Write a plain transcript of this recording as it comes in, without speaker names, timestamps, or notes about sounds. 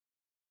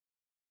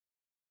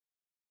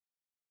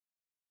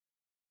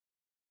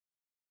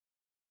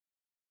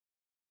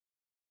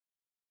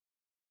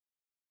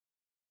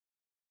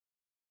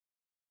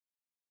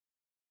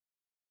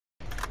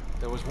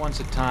There was once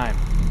a time,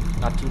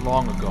 not too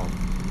long ago,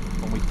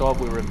 when we thought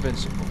we were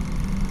invincible.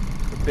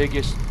 The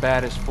biggest,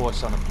 baddest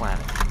force on the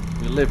planet.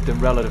 We lived in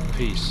relative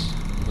peace,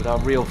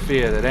 without real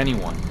fear that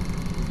anyone,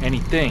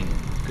 anything,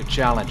 could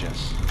challenge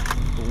us.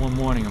 But one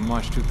morning in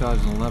March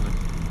 2011,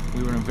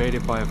 we were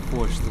invaded by a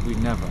force that we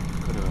never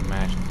could have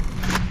imagined.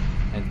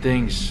 And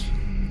things,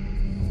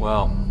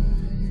 well,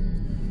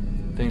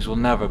 things will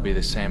never be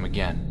the same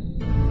again.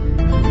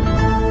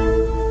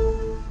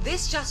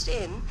 This just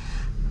in.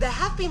 There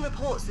have been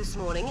reports this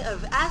morning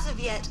of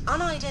as-of-yet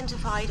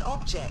unidentified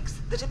objects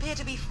that appear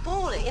to be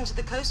falling into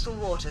the coastal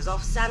waters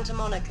off Santa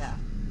Monica.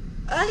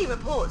 Early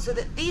reports are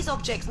that these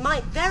objects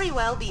might very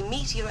well be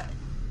meteor...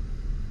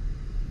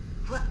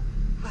 Well,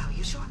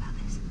 you sure about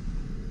this?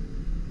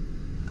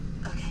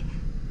 Okay.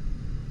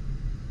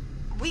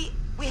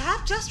 We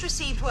have just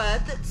received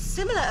word that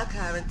similar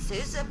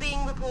occurrences are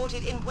being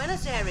reported in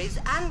Buenos Aires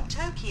and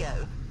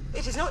Tokyo.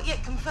 It is not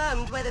yet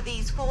confirmed whether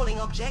these falling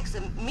objects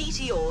are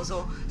meteors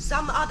or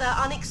some other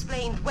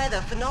unexplained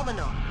weather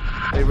phenomenon.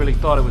 They really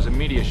thought it was a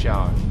meteor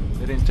shower.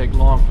 It didn't take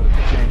long for them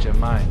to change their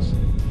minds.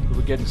 We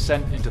were getting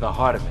sent into the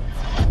heart of it.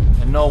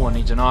 And no one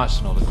needs an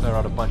arsenal to clear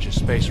out a bunch of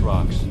space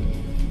rocks.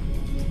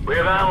 We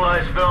have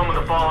analyzed film of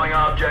the falling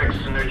objects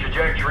and their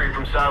trajectory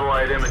from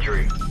satellite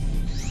imagery.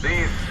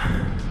 These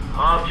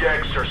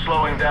objects are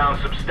slowing down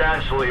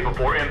substantially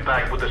before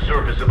impact with the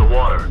surface of the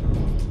water.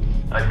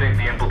 I think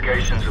the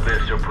implications of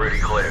this are pretty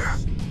clear.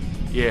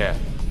 Yeah,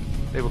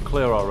 they were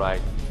clear all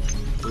right.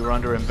 We were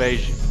under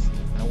invasion,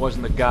 and it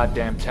wasn't the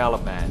goddamn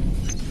Taliban.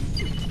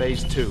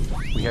 Phase 2,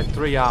 we had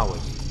 3 hours.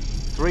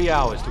 3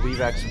 hours to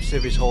evac some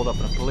civvies holed up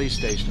in a police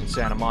station in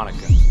Santa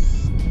Monica.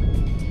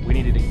 We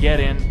needed to get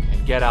in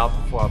and get out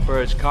before our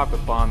birds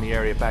carpet bombed the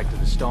area back to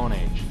the Stone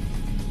Age.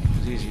 It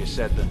was easier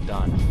said than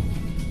done.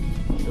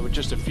 There were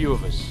just a few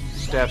of us.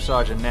 Staff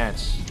Sergeant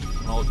Nance,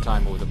 an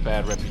old-timer with a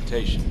bad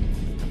reputation.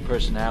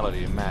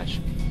 Personality to match.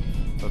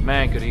 But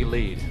man, could he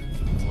lead.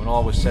 When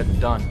all was said and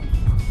done,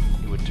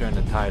 he would turn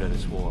the tide of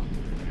this war.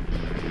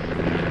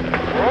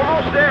 We're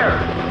almost there!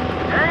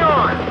 Hang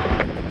on!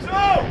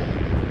 So!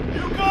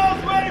 You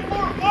guys ready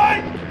for a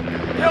fight?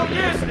 Hell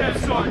yes, Staff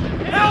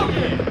Sergeant! Hell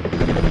yeah!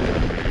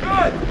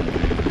 Good!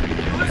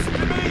 You listen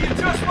to me, you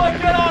just might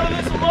get out of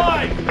this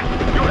alive!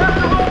 You have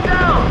to roll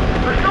down!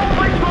 There's no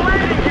place for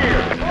landing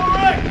here!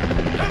 Alright!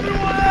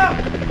 Everyone out!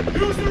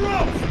 Use the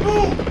ropes!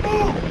 Move!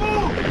 Move!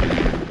 Move!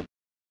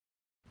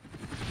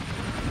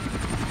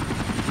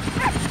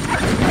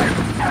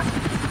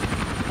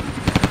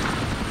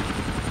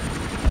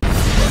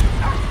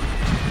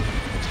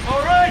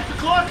 Alright, the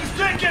clock is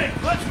ticking!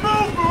 Let's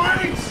move,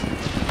 Marines!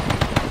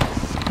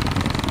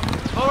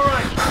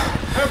 Alright,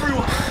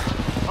 everyone,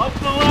 up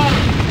the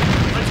ladder!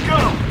 Let's go!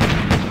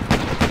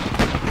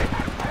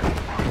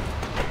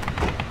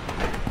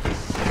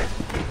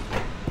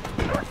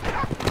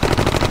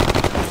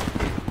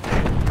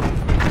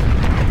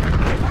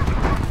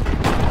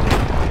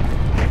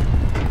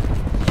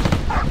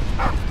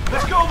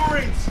 Let's go,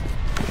 Marines!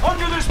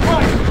 Under this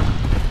pipe!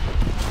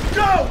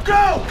 Go,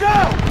 go,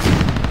 go!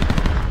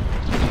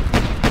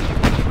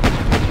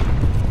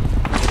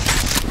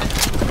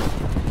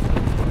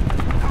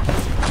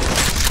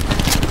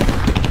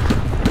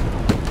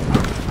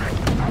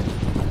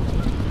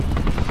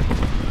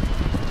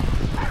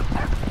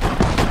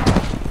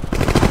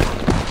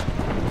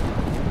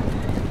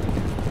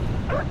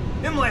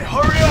 Imlay,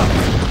 hurry up!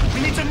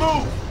 We need to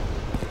move!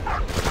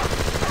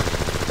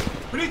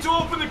 We need to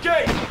open the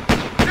gate!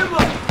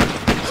 Imlay,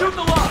 shoot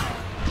the lock!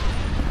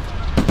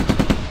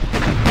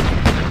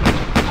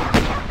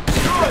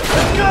 Good,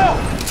 let's go!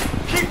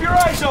 Keep your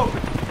eyes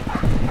open!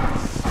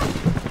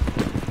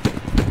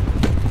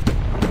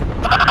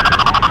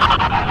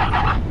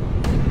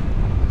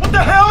 What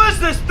the hell is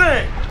this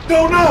thing?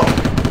 Don't know!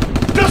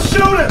 Just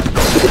shoot it!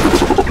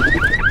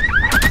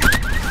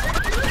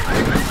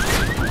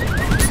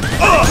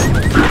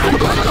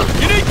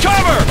 You need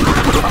cover!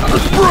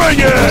 Bring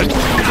it!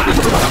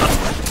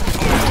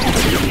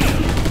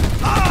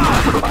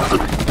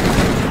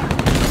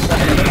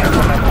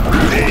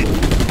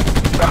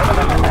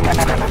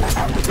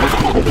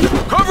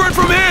 Cover it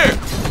from here!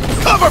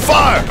 Cover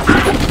fire!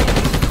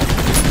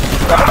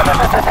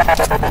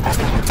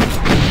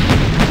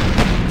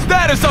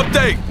 Status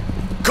update!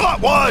 Caught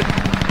one!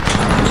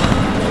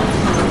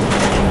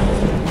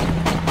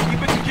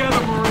 Keep it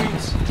together,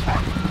 Marines.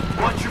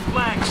 Watch your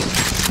flanks.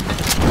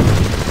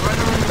 We're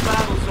entering the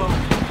battle zone.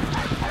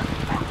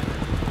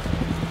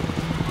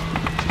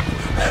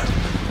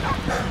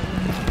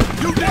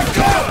 You get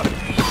cover!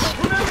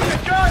 Remember the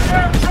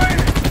goddamn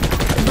training!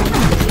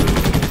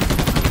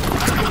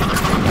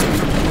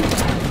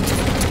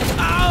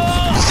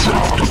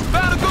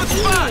 Found a good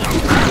spot!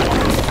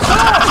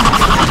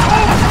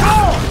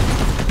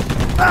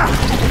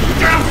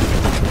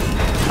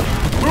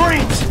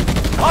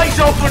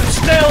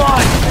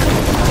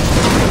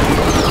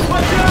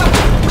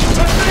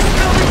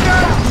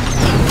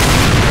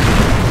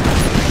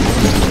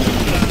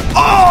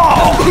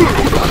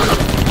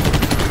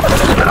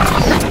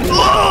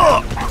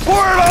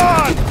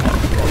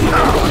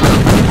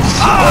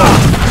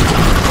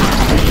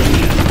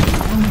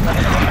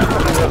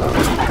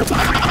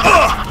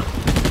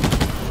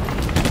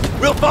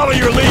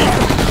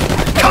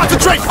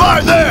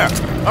 fire there!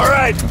 All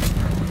right.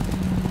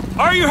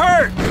 Are you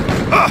hurt?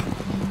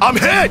 I'm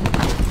hit!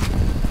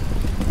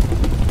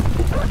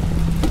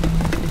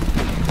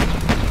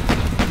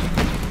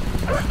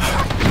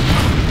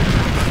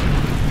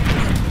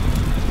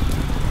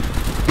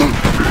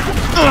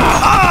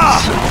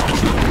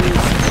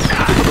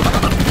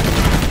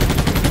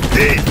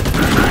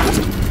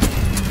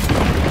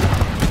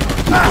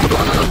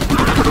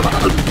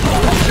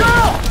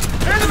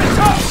 Enemy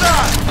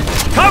topside!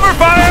 Cover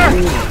fire!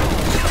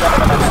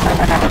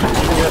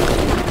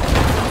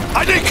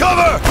 I need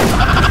cover!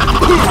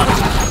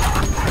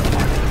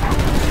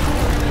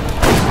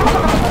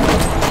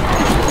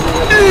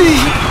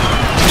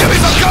 Give me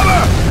some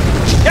cover!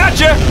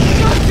 Gotcha!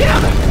 God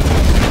damn it!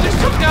 You just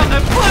took down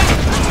that plane!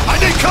 I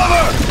need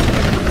cover!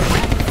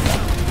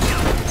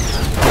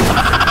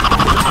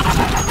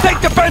 Take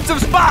defensive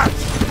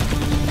spots!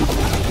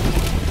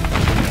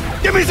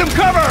 Give me some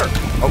cover!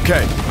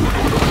 Okay.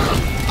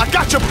 I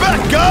got your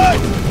back, guy!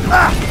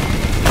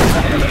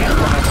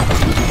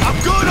 I'm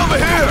good over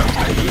here!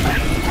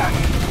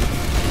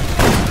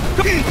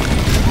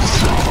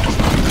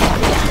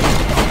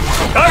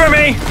 Cover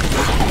me!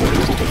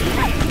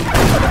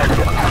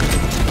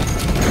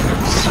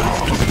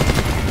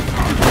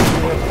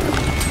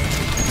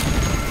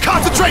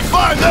 Concentrate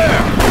fire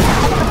there!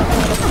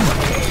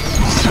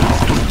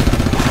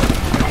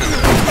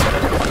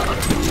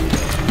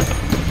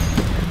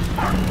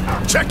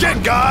 Check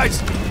in,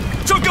 guys!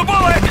 Took a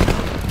bullet!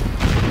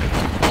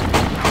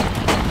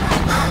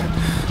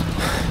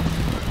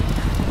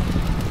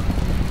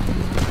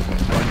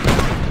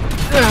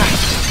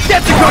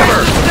 Get to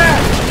cover!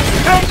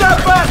 Take that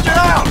bastard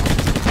out!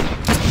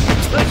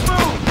 Let's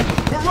move!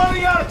 We're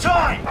running out of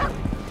time!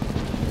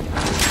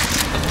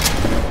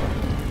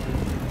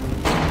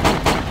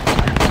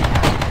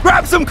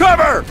 Grab some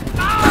cover!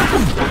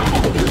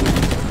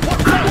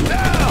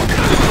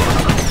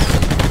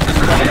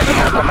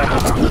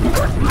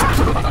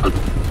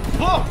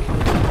 Look!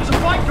 There's a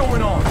fight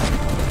going on!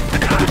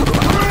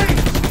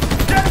 Marines!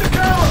 Get the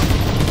cover!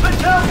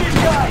 Let's help these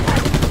guys!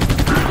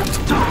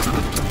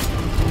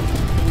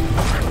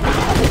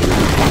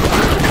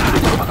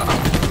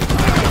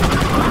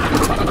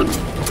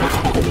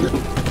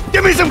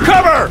 Give me some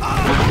cover!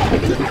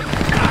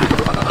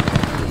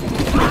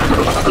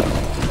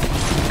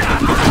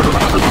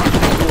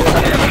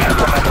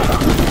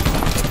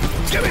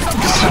 Give me some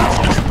cover!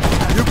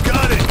 You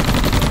got it!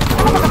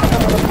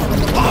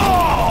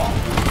 Oh!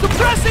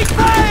 Suppressing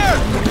fire!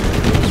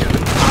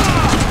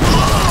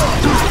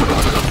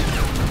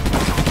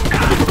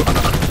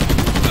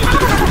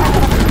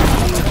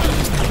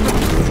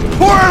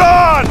 Pour it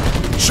on!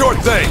 Sure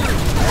thing!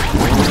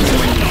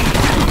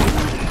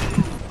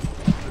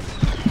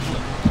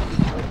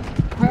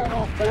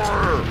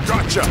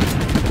 Gotcha!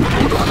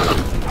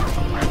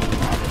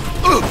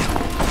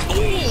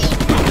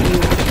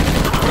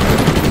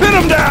 Pin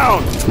him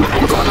down!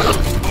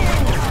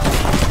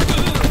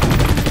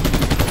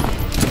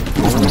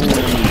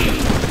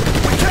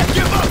 We can't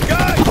give up,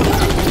 guys!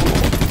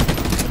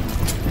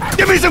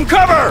 Give me some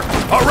cover!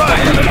 All right!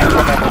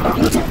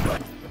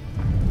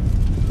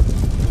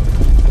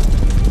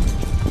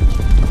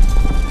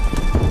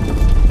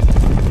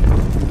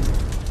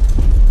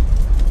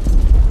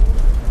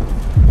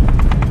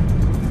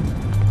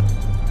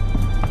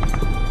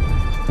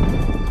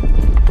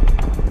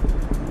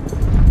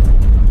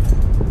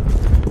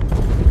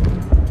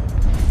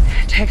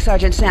 Tech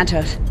Sergeant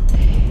Santos,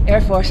 Air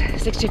Force,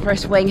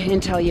 61st Wing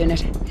Intel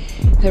Unit.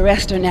 The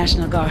rest are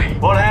National Guard.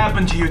 What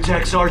happened to you,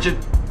 Tech Sergeant?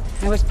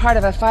 I was part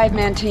of a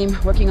 5-man team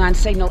working on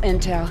signal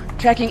intel,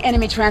 tracking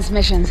enemy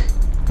transmissions.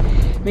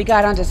 We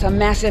got onto some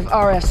massive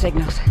RF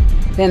signals.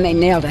 Then they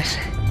nailed us.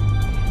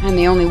 I'm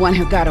the only one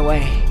who got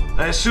away.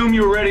 I assume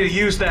you were ready to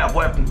use that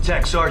weapon,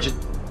 Tech Sergeant.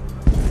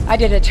 I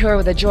did a tour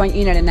with a joint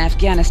unit in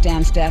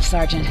Afghanistan, Staff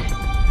Sergeant.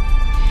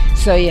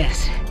 So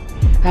yes,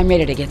 I'm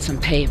ready to get some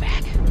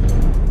payback.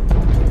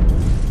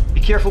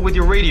 Be careful with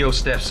your radio,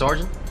 Staff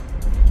Sergeant.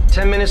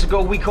 10 minutes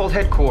ago, we called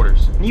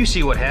headquarters, and you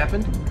see what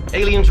happened.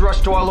 Aliens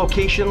rushed to our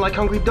location like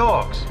hungry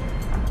dogs.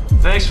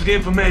 Thanks for the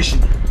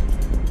information.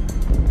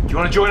 Do you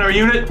want to join our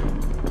unit?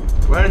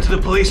 We're heading to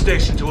the police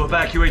station to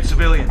evacuate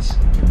civilians.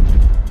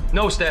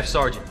 No, Staff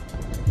Sergeant.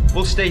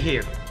 We'll stay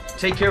here.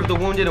 Take care of the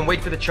wounded and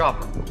wait for the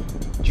chopper.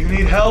 Do you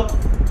need help?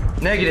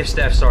 Negative,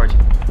 Staff Sergeant.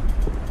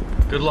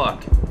 Good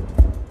luck.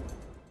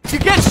 You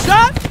get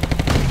shot?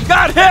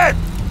 Got hit!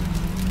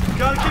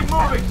 Gotta keep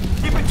moving.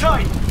 Keep it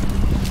tight.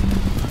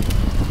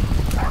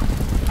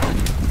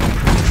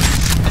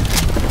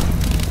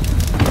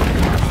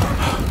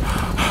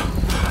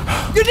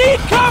 You need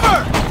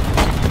cover!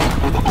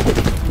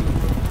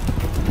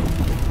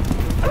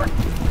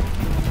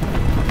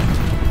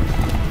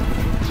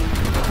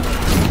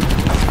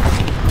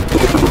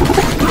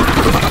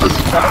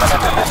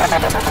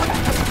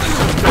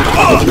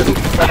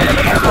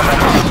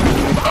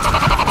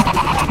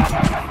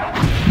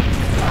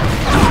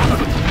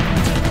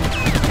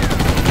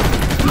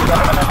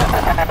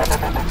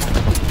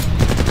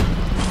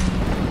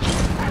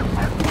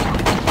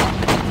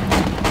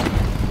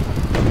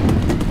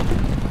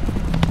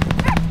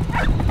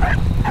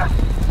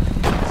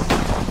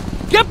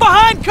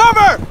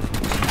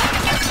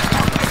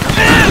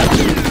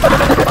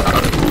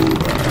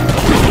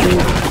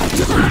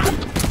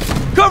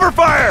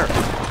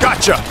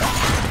 Gotcha!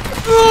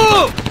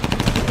 Ooh!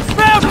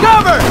 Found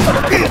cover!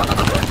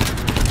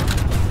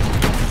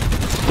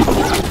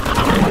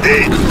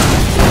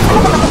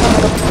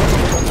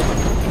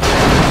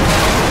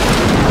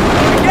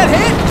 Get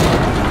hit?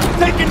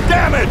 Taking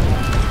damage!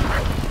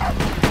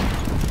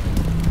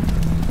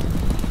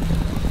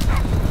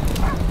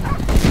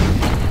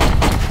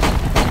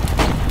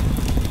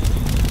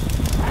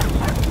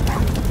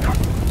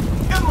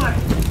 Emily,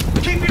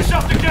 keep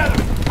yourself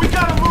together. We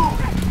gotta move.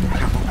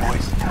 Careful,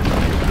 boys.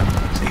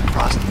 Stay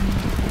frosty.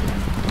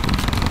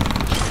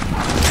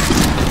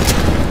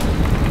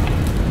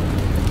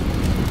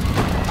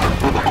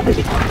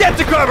 Get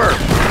to cover!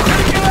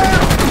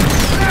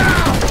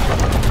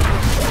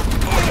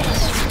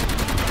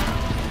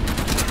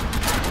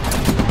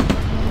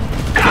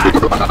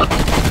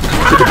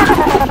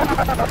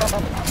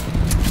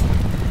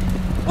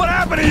 What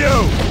happened to you?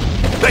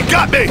 They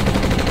got me!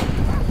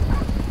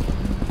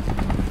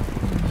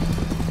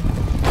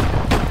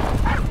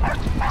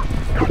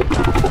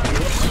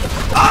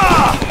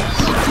 Ah!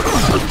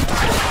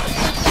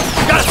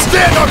 Gotta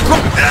stand on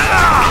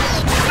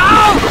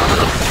Ow!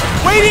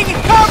 Waiting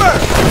in cover!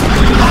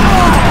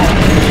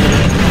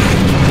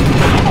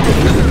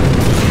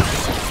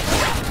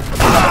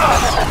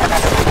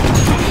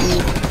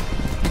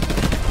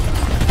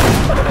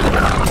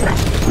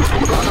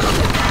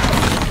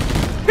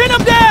 Pin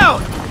him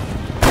down!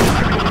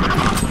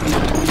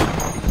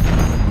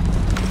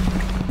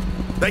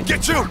 They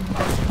get you!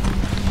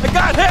 I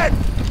got hit!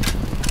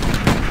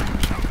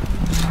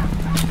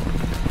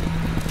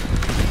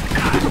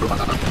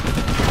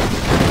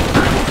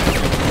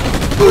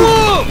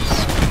 Ooh!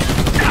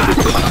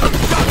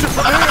 Gotcha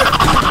from here!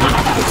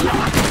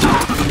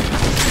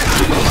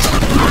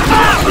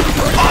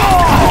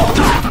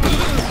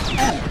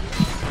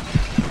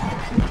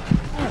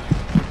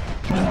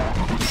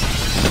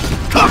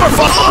 Cover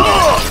for...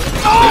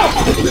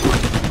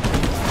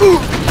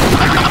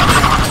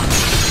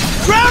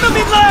 Drown him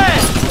in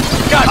land!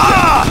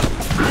 Gotcha!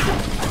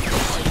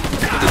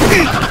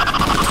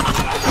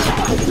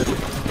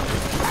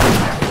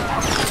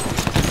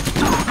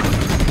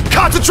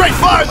 Concentrate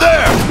fire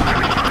there!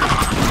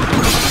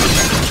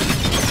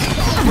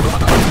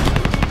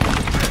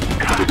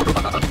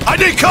 I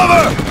need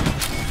cover!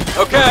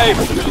 Okay.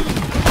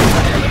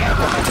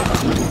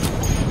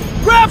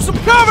 Grab some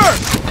cover!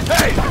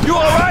 Hey, you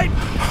alright?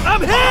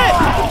 I'm hit!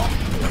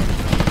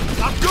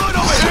 I'm good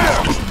over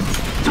here!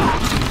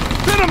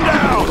 Pin him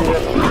down!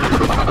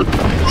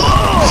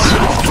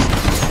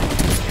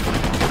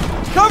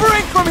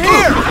 Covering from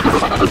here!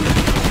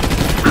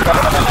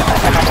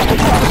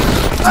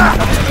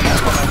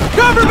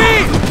 Cover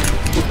me!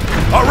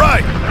 All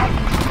right!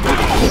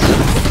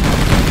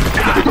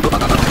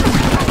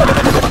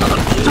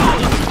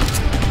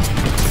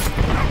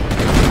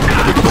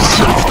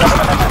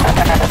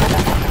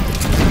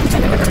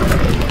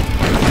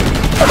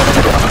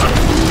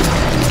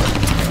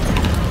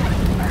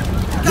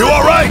 You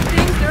all right?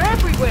 Things are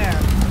everywhere.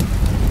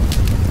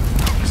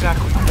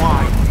 Exactly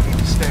why we need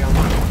to stay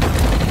alert.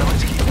 Now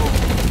let's keep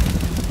moving.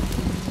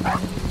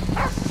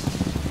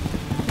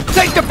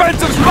 Take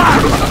defensive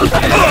spot!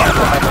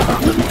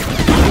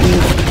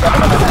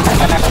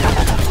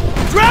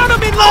 Drown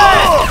him in lead!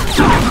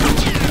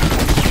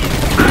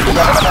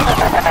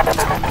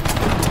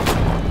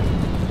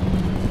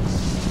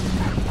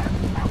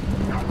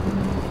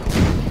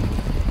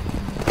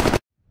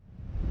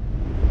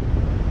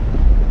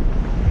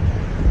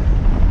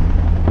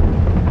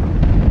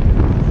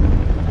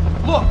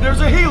 Look,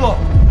 there's a helo!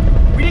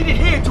 We need it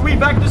here to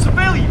evac the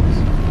civilians!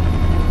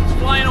 It's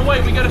flying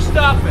away. We gotta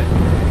stop it.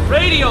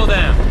 Radio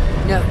them.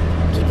 No,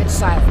 keep it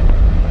silent.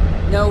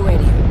 No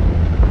radio.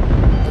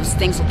 Those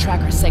things will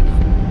track our signal.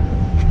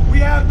 We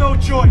have no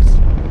choice.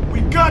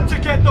 We've got to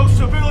get those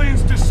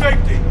civilians to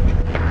safety.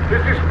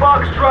 This is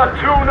Foxtrot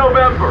 2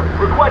 November,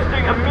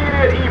 requesting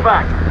immediate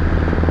evac.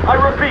 I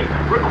repeat,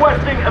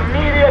 requesting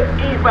immediate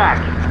evac.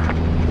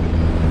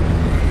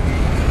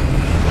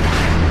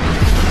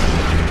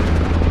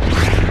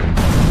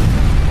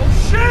 Oh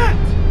shit!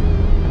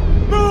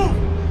 Move!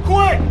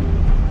 Quick!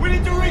 We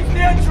need to reach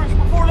the entrance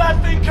before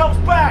that thing comes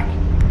back!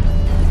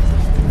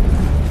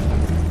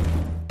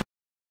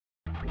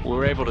 We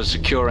were able to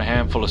secure a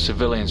handful of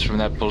civilians from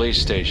that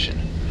police station.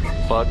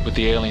 But with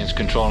the aliens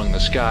controlling the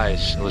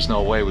skies, there was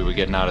no way we were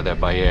getting out of there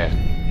by air.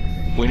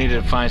 We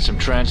needed to find some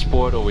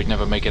transport or we'd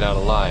never make it out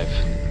alive.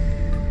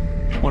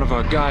 One of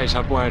our guys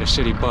hotwired a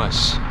city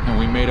bus, and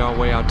we made our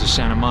way out to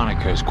Santa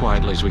Monica as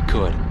quietly as we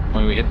could.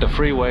 When we hit the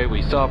freeway,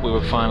 we thought we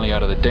were finally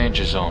out of the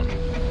danger zone.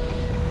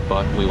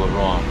 But we were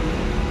wrong.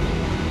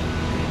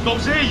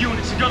 Those air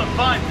units are gonna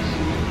find us.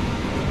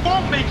 We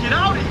won't make it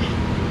out of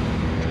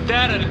here.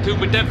 That attitude,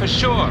 but that for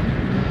sure.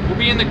 We'll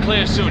be in the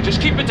clear soon.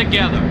 Just keep it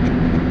together.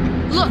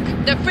 Look,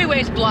 the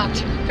freeway's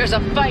blocked. There's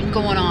a fight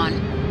going on.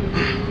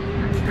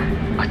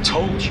 I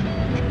told you.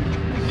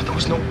 But there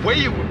was no way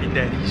it would be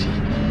that easy.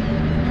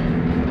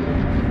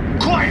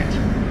 Quiet!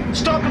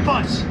 Stop the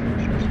bus!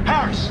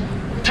 Harris,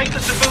 take the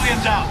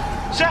civilians out.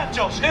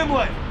 Santos,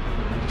 Imlay,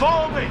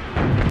 follow me.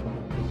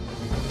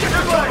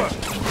 Eales!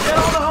 Get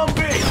on the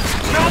Humvee!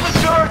 Get on the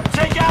turret and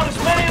take out as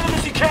many of them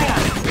as you can!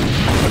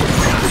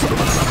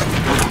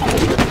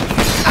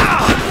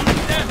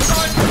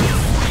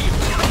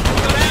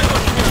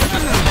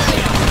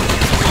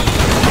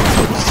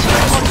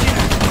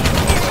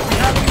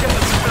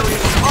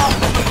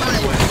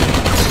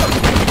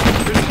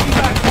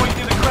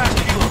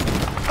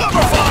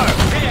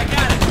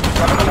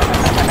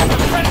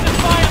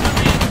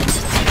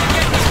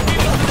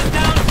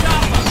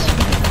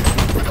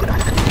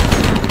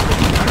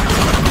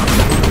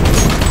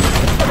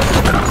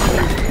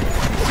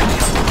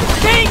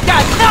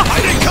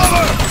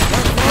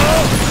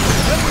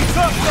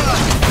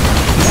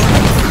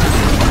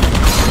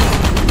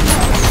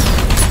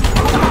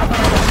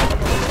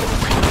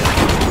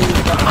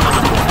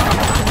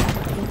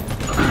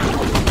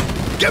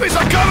 Give me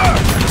some cover!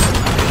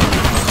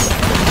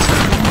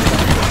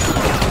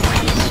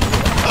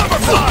 Cover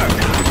fire!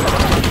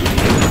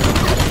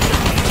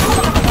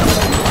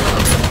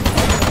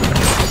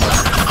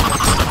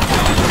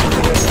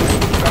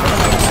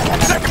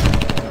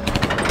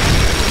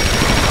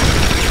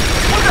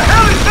 What the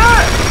hell is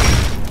that?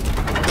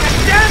 God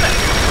damn it!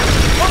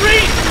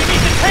 Marines, we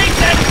need to take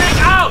that thing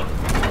out!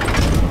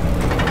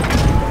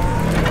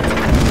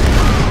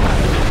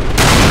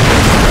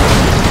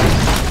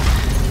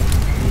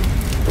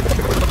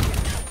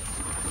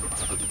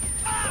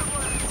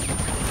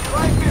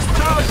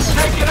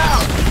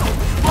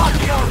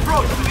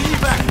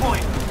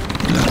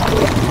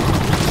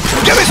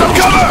 Give me some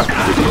cover!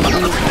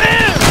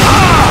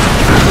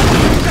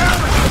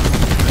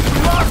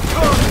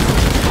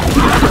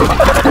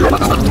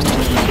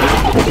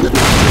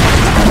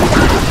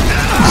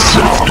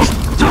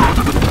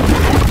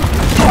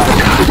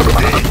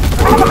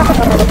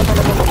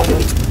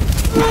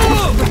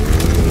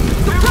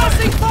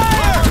 Reversing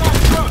fire!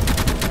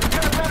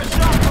 Get a better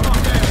shot from up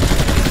there!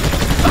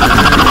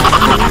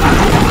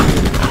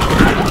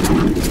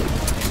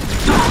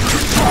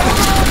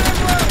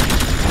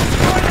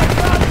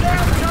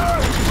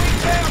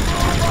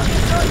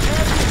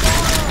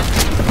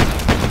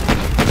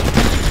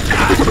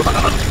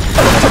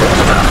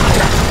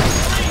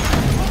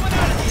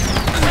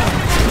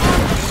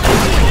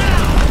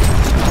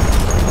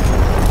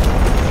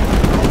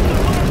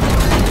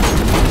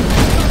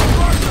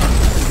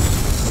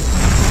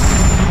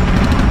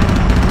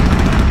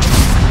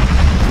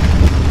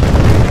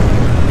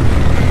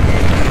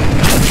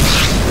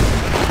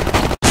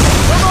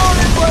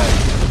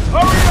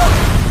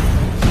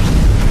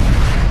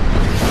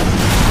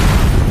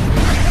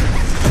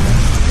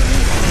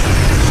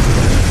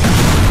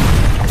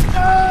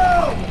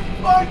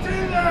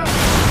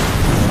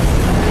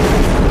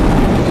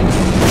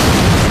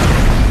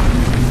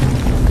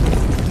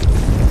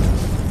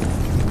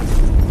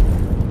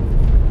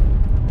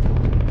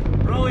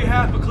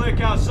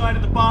 Outside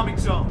of the bombing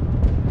zone.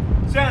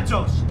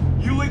 Santos,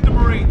 you lead the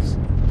Marines.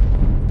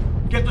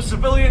 Get the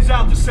civilians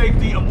out to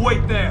safety and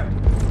wait there.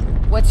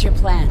 What's your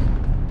plan?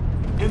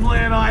 Imlay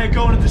and I are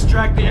going to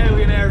distract the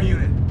alien air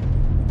unit.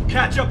 We'll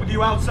catch up with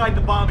you outside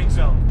the bombing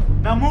zone.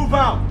 Now move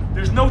out.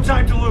 There's no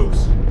time to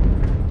lose.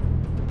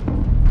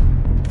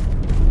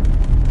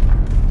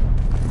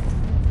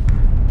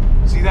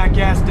 See that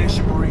gas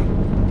station,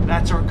 Marine?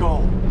 That's our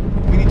goal.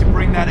 We need to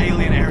bring that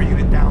alien air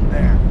unit down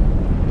there.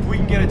 If we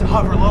can get it to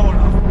hover low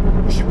enough,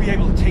 we should be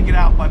able to take it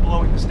out by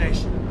blowing the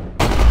station.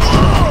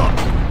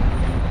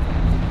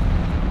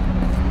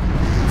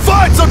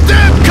 Find some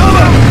damn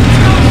cover!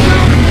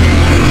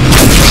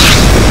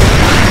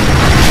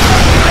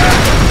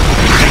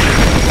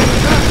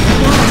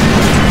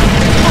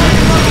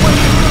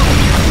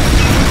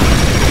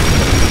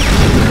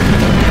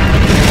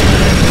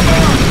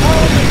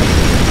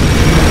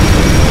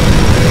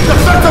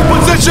 Defensive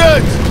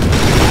positions!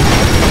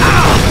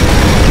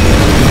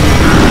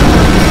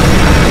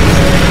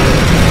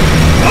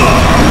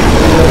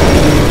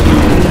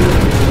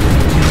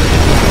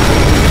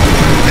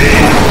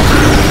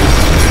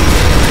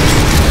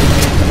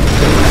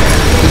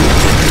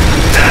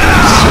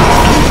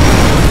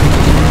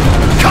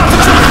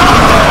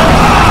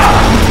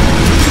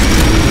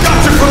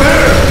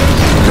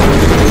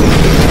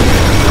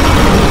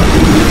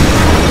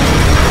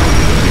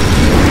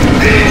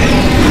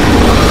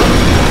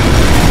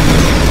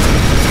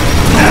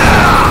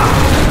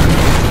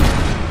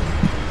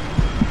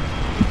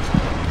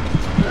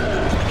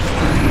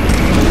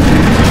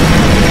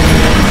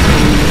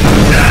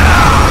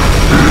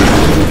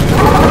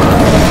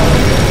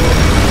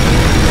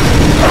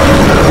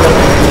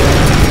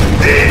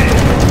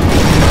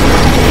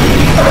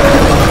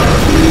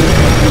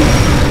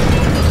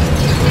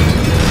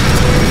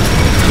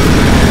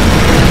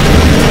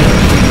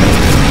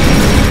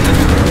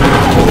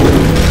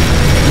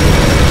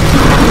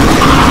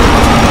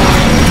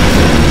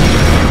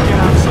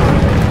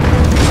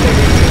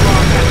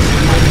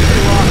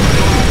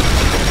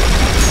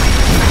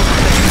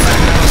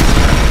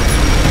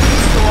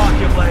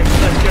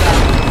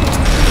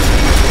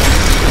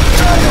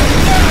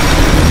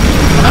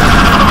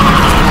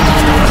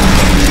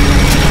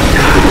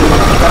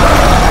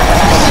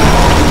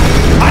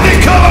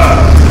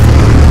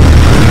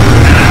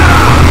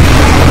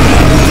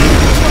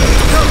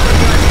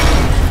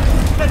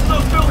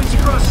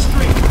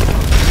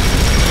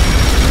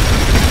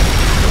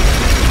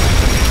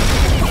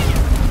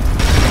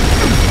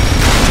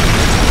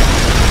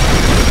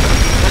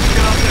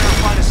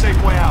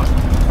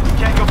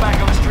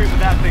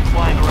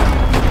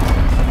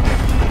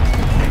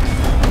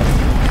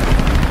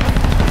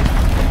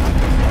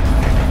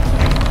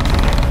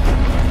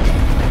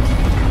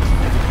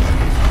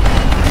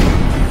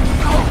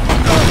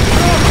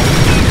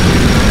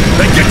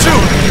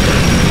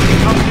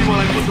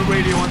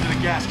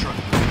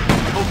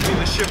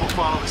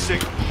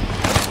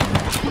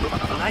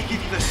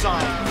 the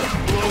sign.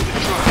 Blow the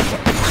truck.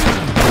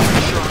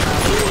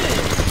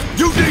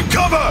 You need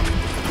cover!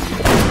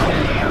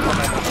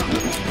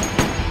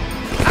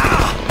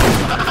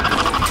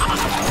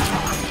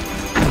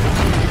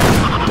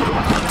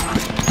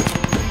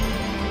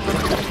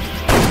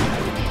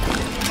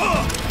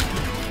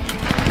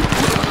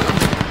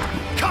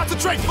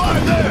 Concentrate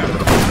fire there!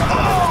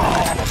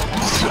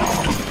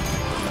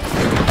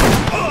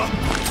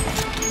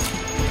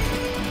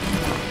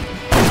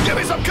 Give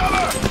me some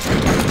cover!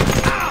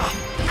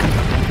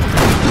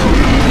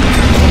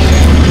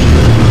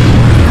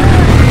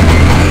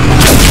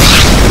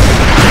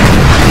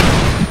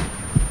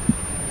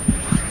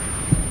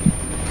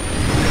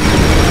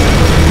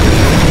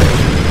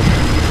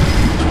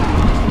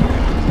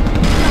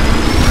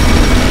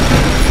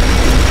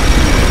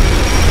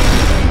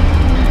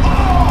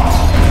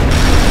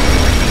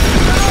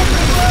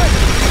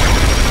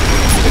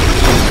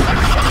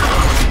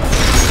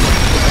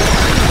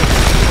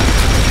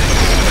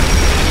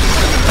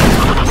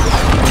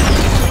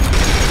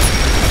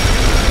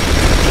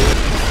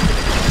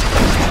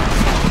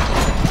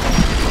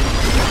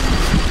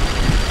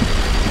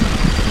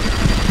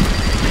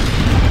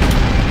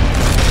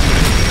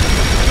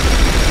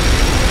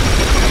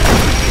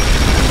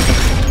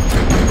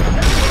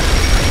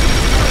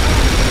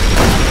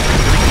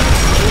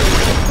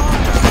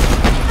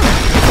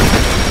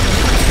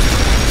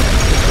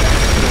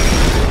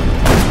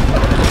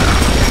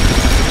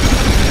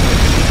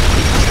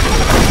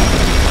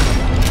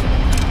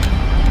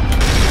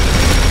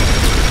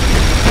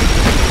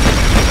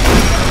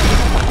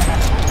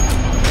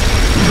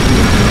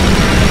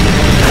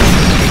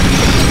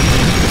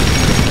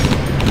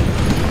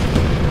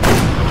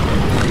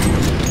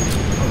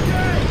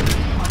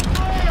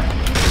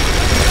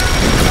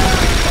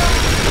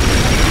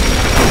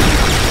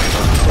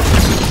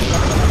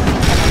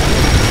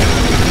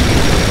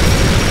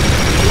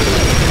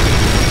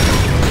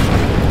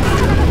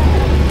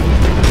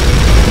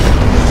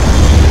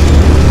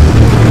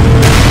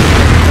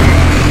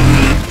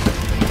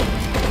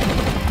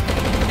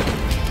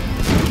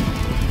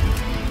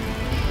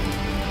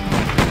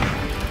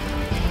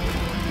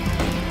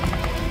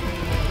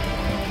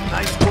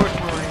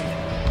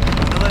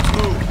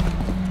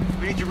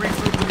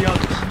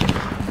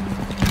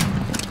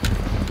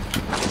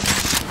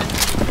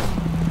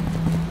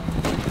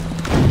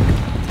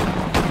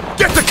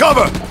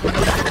 Cover!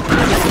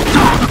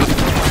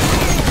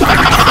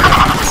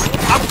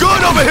 I'm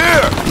good over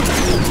here!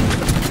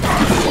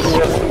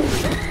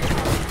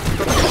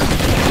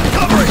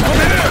 Covering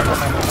over here!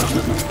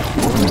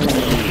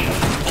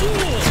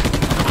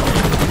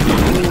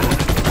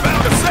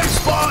 Found a safe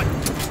spot!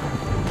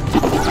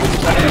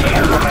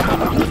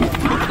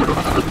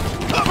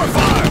 Cover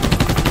fire!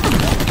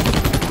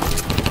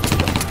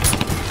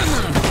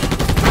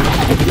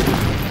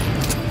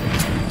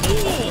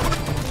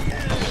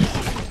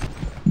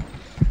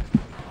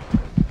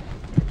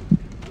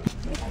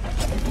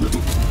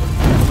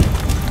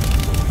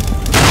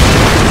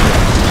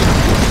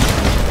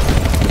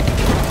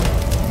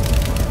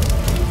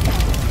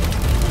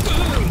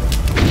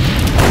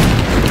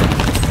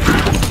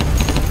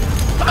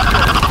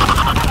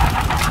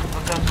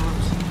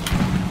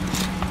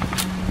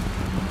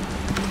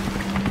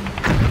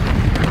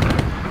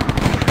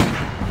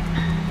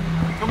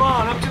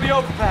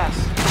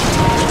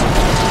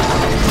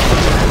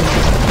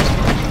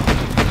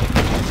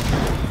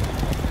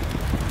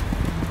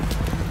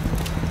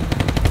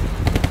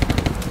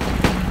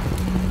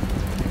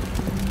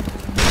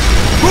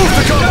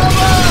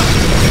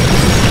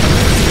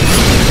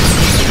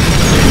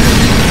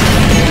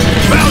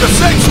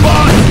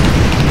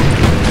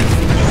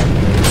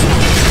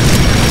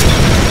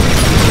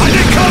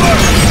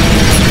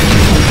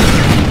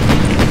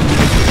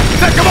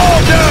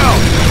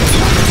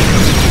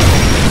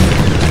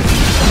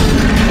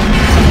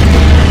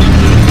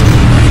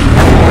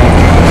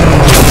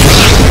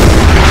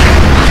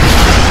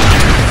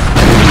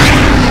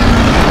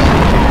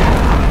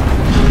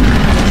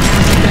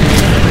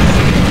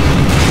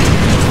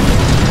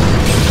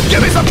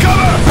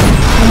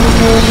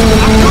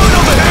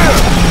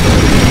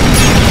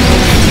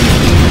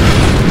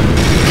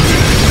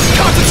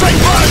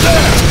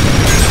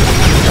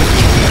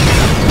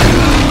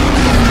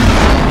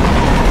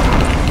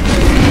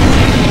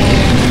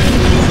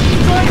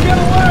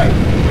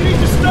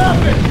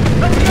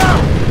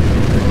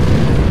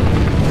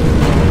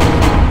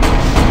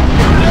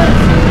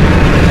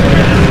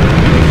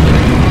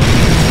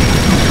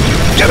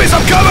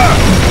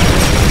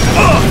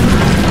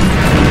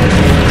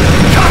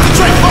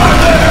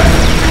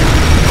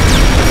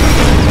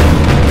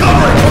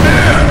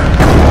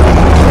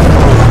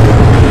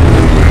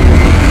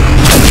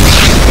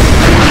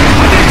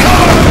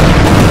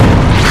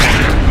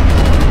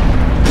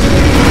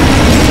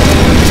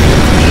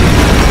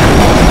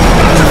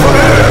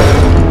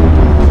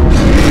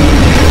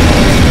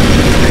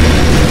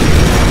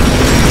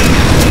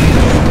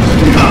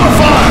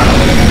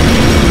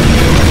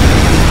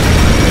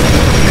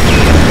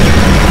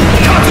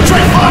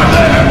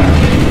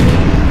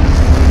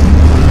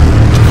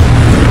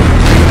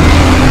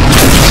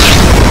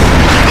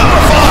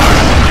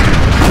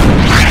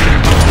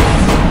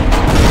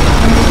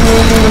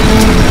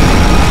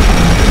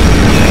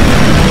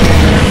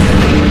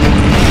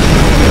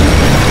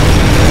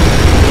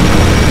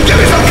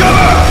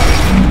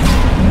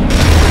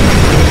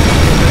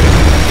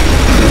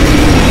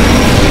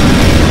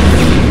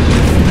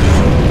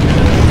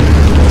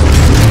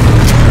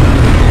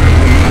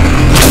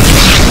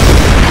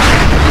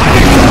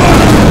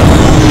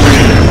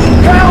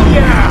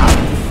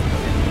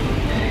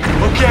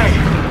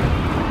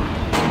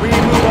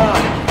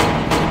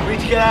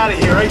 out of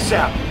here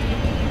ASAP.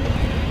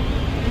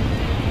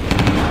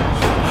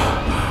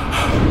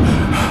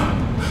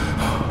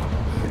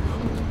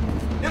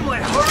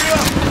 Inlet, hurry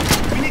up!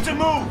 We need to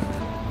move!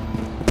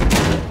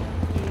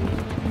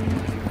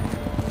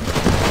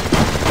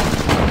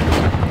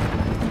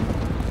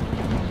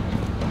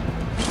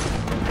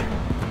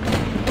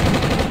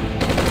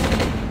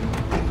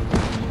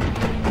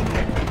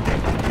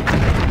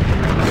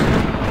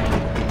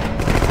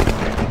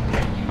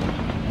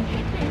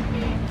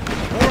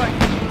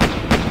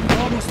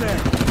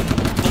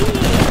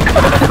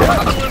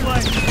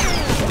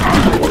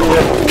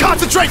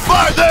 Concentrate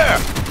fire there!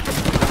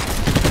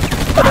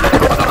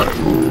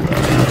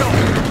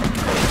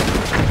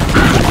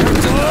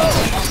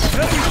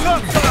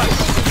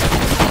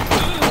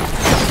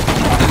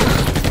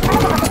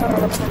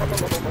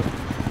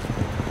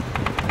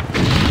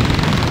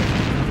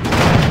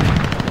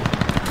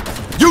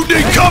 You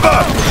need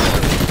cover!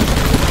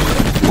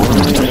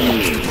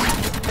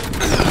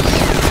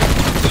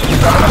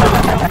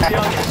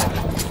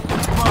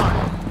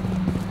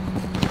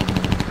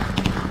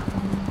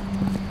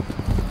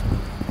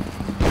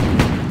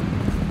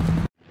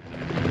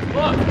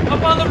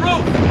 Up on the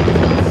roof!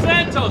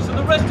 Santos and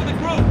the rest of the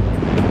group!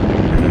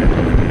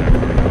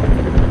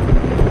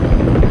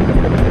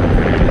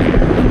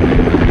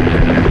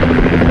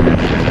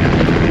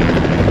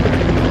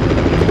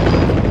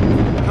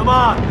 Come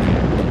on!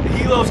 The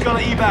helo's gonna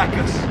evac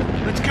us.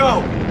 Let's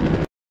go!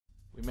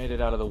 We made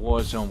it out of the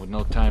war zone with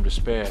no time to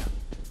spare.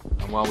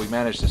 And while we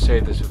managed to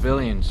save the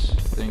civilians,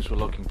 things were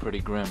looking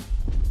pretty grim.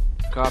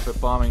 Carpet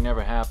bombing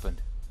never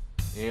happened.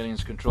 The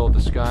aliens controlled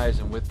the skies,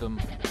 and with them,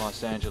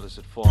 Los Angeles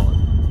had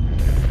fallen.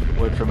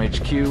 Word from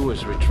HQ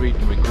was retreat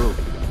and regroup,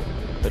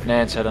 but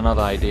Nance had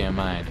another idea in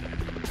mind.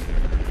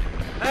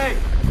 Hey!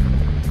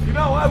 You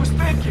know, I was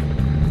thinking.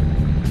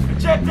 I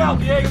checked out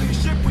the alien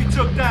ship we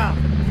took down.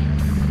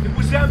 It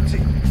was empty.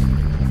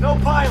 No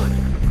pilot.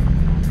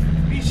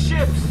 These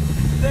ships,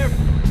 they're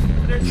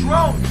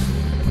drones.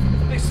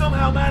 They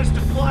somehow managed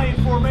to fly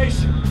in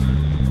formation.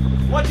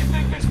 What do you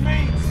think this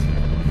means?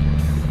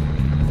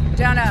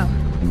 Don't know.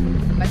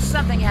 But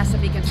something has to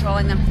be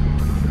controlling them.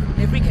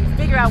 If we can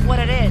figure out what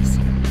it is,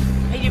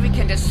 maybe we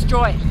can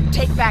destroy it and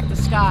take back the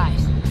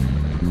skies.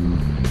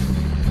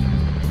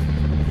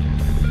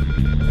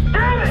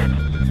 Damn it!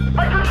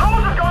 My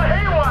controls have gone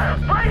haywire!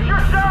 Brace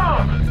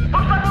yourselves!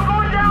 Looks like we're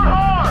going down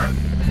hard!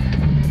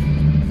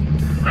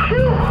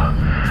 Phew!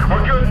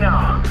 We're good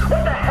now.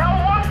 What the hell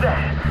was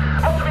that?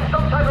 Must have been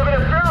some type of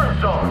interference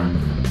zone.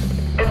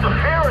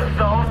 Interference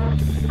zone?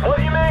 What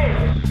do you mean?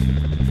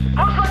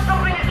 Looks like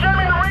something is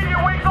jamming the radio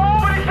waves all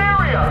over this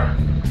area!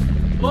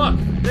 Look,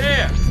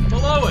 there,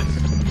 below us.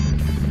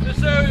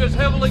 This area's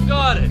heavily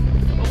guarded.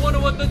 I wonder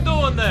what they're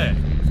doing there.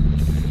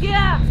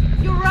 Yeah,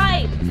 you're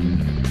right.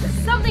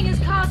 Something is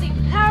causing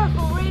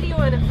powerful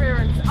radio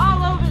interference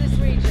all over this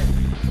region.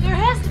 There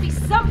has to be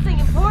something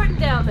important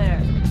down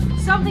there.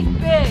 Something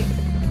big.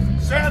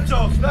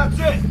 Santos, that's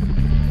it!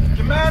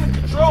 Command and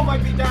control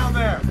might be down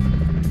there.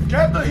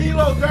 Get the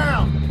helo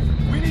down.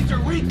 We need to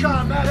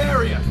recon that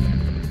area.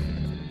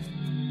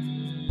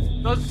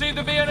 Doesn't seem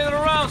to be anything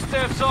around,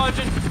 Staff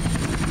Sergeant.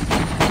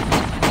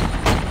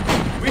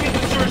 We need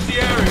to search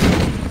the area.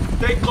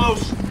 Stay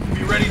close.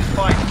 Be ready to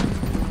fight.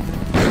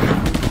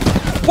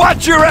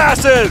 Watch your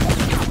asses!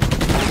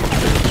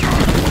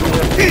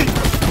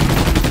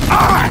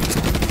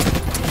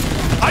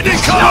 I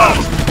need cover!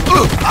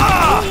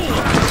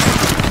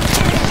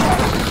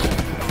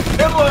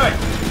 Inlet!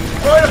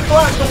 Try to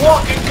flash the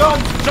walking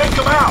guns and take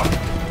them out.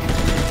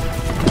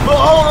 We'll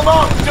hold them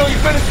off until you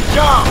finish the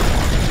job.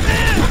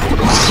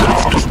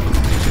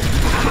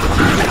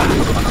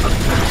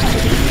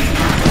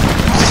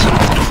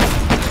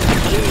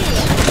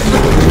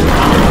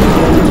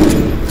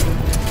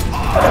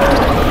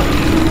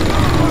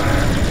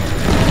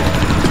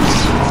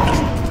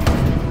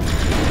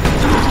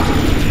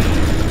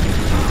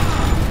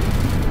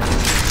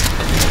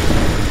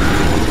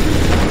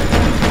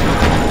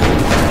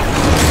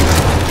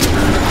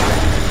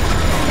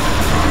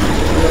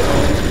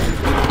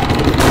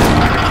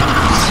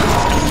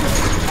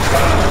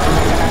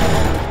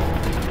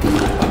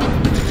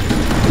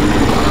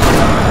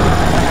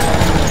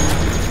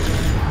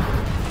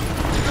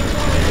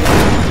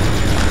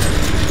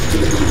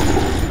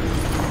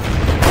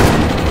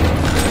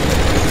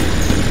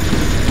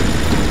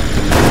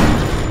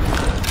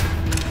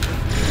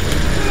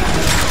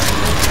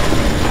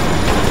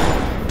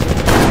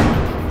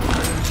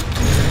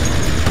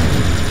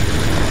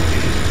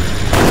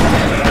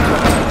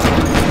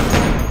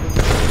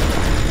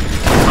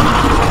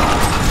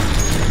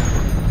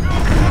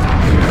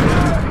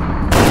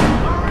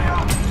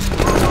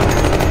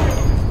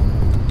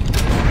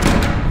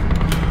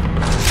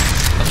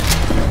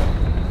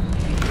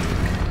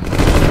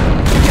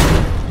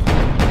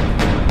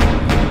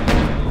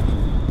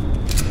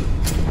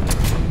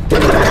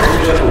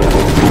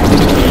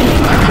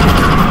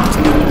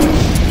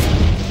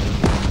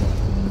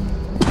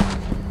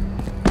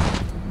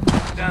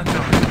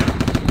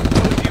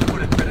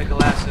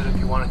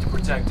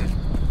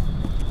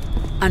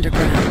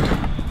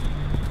 underground.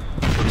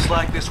 Looks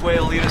like this way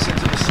will lead us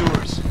into the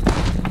sewers.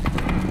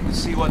 Let's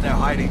see what they're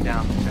hiding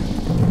down there.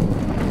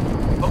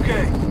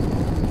 Okay,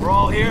 we're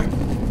all here.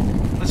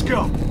 Let's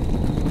go.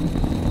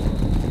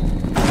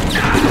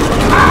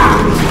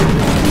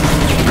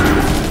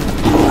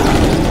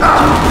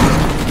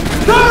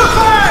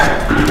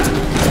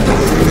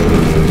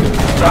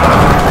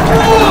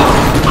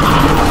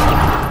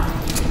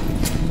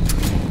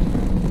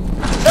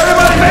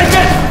 Everybody make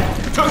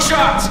it! Took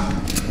shots!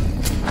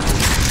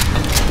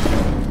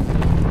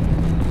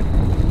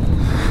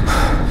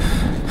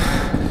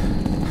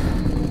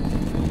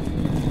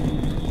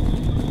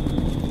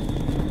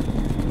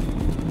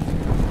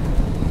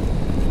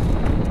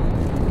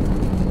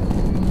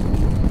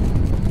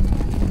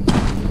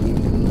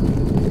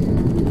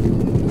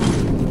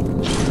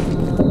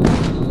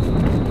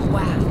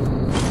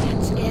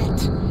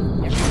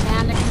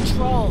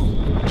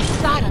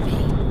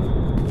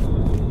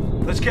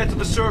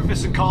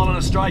 And call in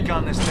a strike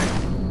on this thing.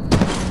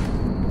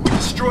 We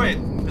destroy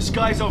it. The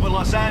skies over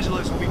Los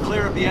Angeles will be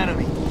clear of the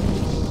enemy.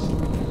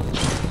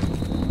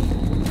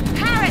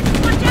 Harris,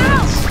 look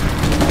out!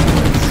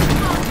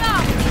 Oh no,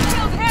 he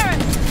killed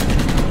Harris!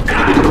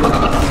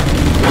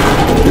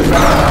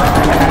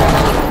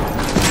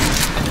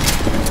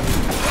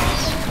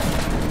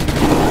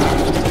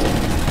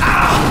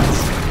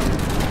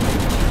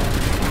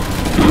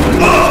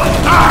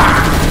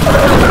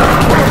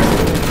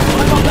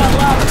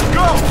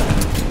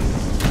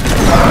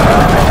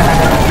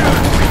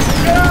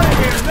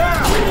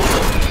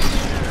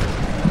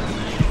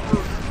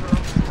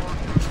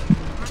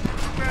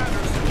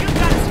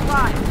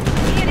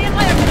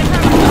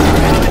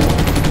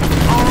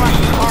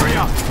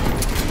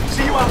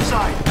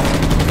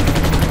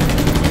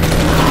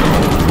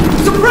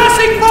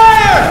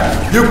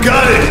 You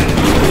got it!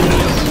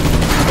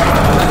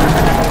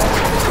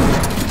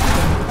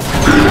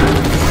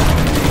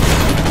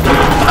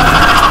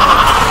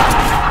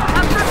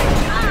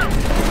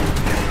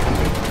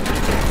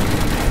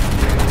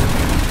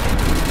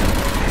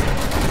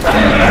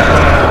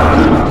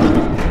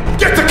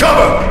 Get to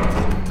cover!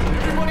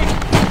 Everybody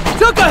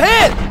took a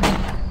hit!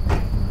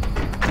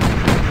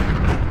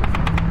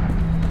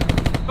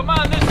 Come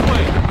on, this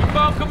way. We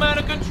found command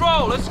and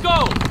control. Let's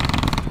go.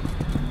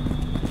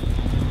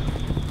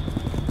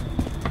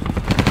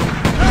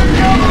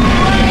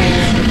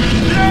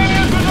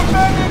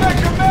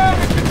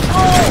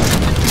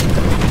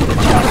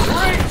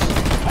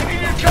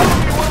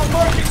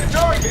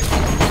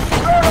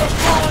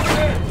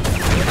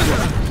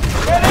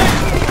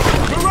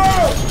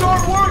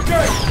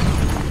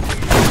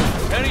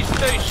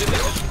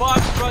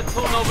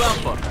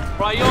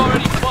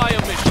 Priority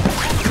fire mission.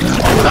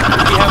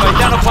 We have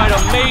identified a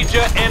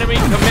major enemy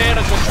command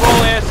and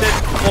control asset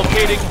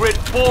located grid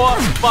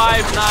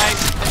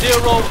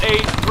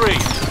 459083.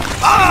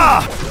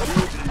 Ah!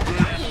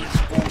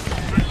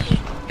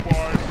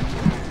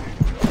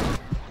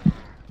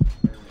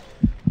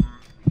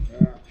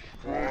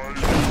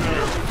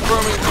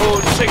 Confirming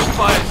code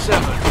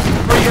 657.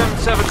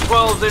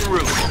 3M712's en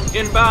route.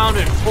 Inbound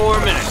in 4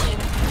 minutes.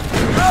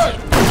 Good!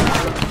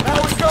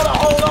 Now we gotta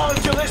hold on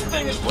until this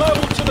thing is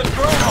leveled to the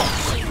ground!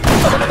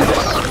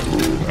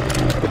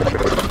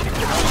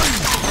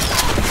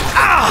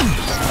 Ah!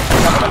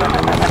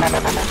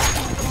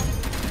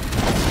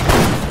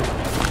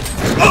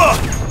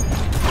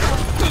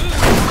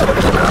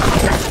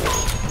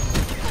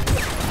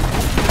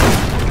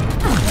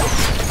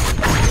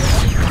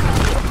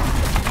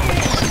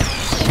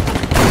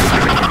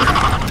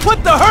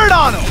 Put the hurt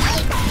on him!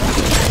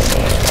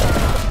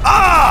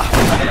 Ah!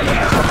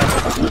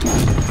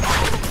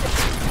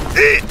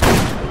 Eat!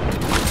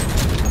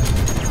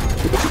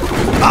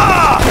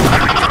 Ah!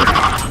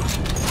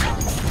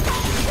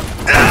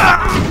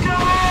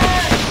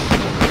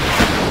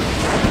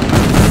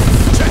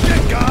 Check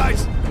it,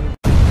 guys!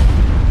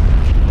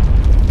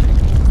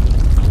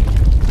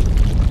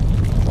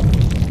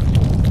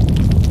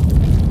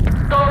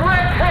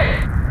 Direct hit!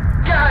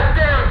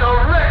 Goddamn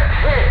direct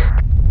hit!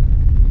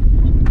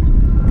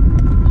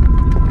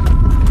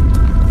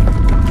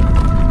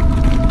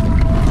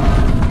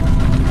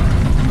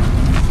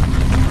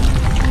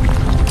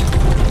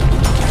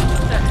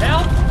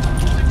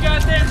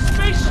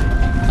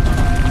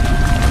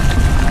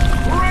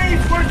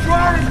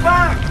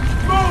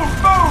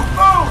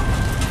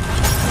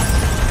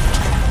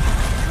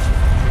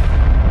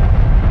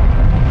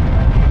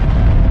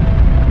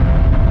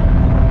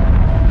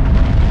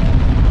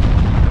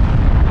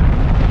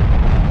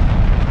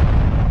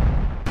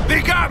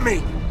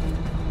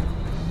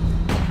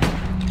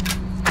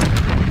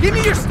 Give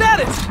me your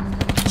status!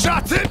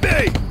 Shots hit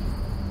me!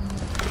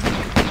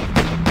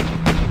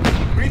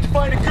 We need to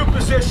find a good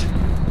position.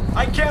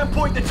 I can't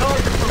point the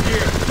target from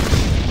here.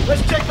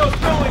 Let's check those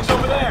buildings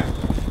over there.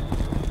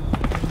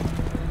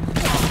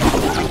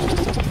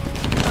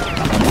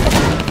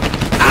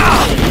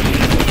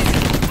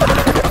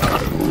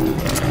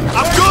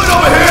 I'm good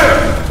over here!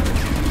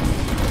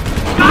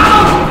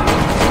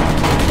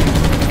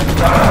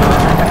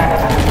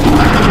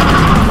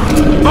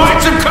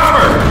 Find some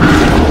cover!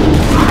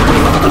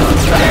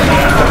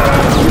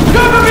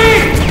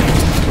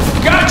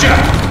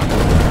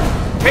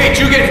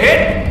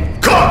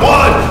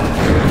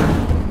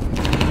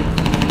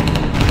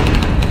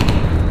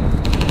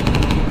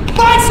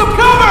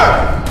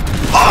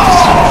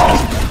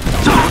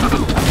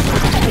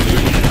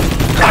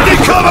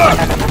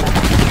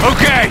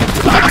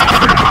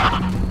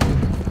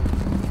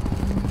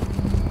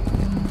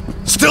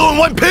 Still in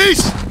one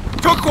piece?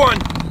 Took one!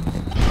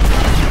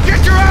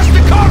 Get your ass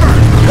to cover!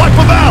 Wipe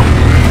them out!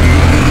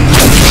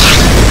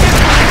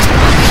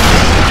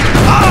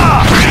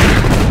 Ah!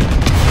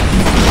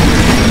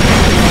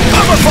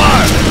 Cover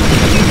fire!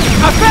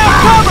 I found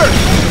cover!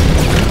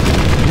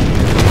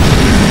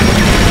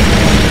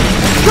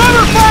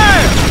 Cover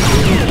fire!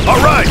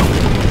 All right!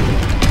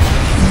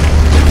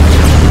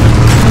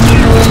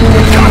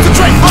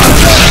 Concentrate fire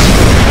there!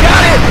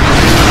 Got it!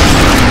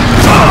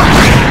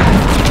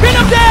 Pin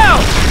him down!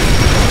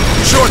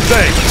 Sure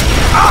thing!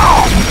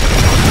 Ow!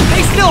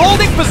 They still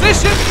holding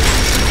position?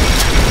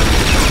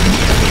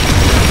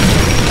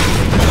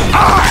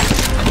 Ah!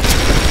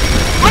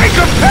 Make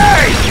him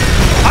pay!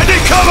 I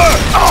need cover!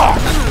 Oh!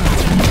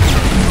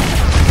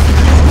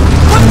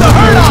 Put the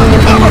hurt on!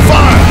 Cover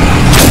fire!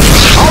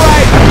 All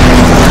right!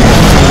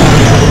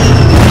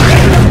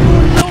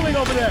 Building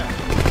over there!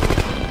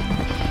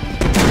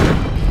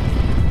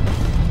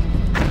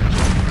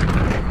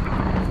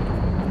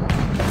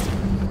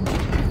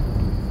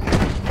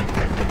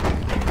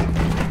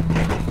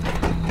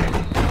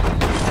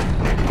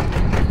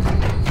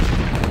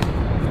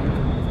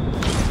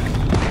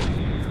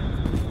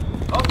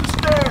 Up the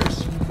stairs!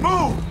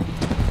 Move!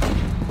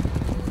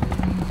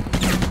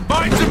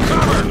 Find some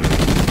cover!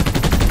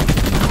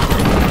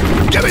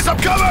 Give me some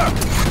cover!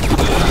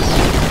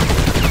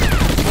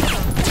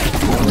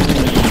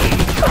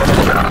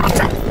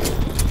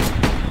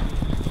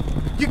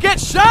 You get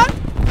shot?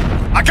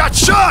 I got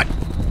shot!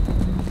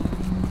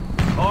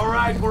 All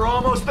right, we're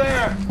almost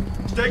there.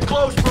 Stay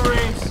close,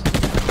 Marines.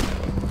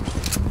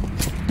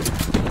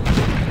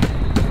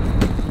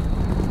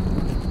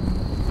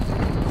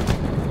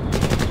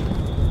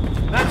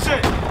 That's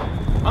it.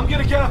 I'm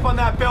gonna get up on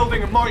that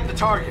building and mark the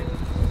target.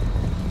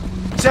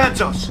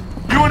 Santos,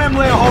 you and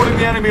Emily are holding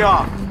the enemy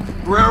off.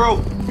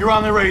 Guerrero, you're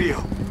on the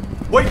radio.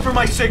 Wait for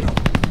my signal.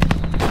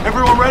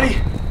 Everyone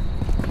ready?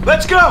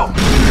 Let's go!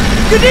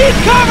 You need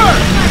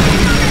cover!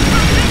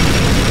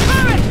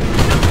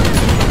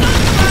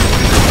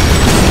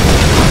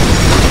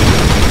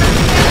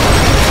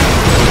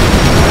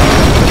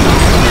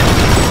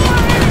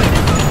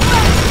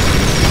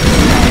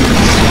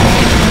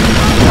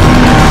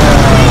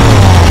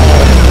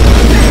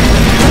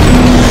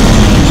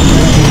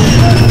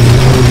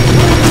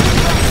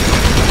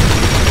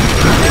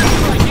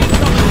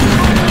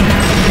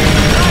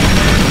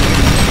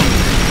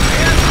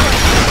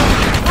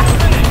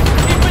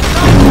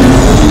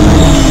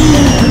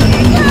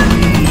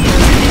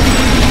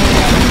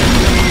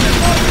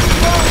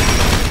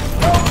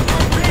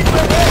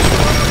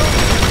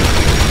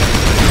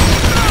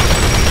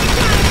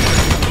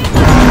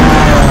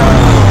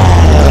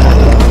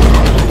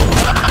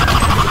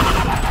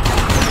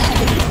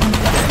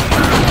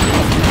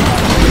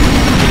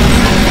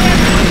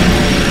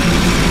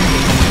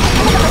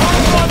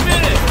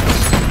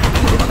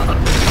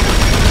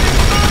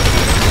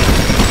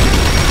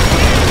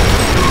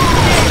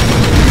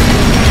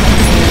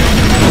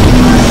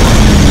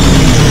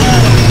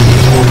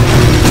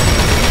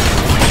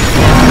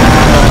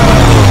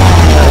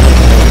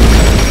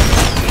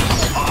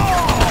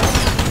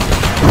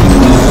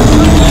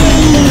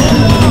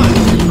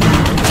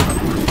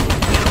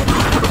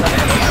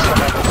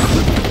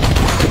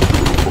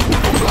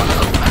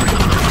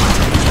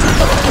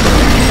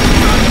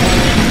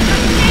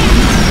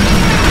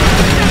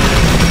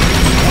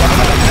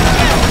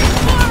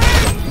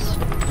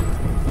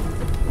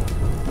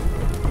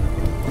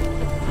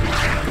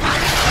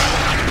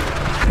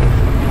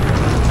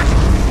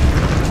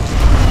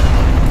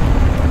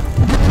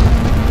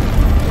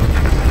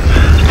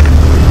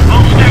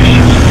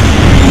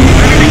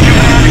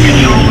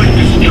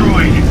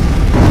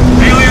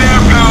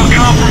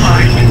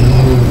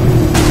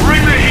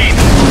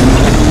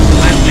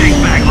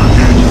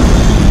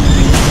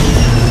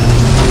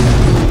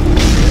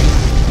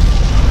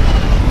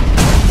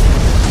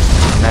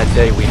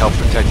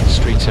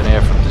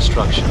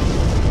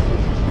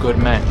 Good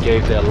men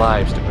gave their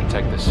lives to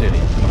protect the city.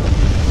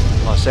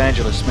 Los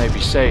Angeles may be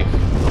safe,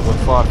 but we're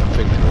far from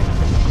victory.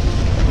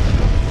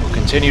 We'll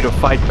continue to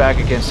fight back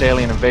against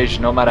alien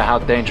invasion no matter how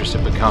dangerous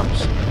it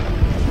becomes.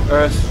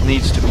 Earth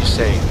needs to be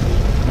saved,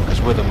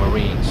 because we're the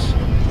Marines,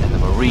 and the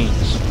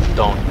Marines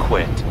don't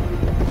quit.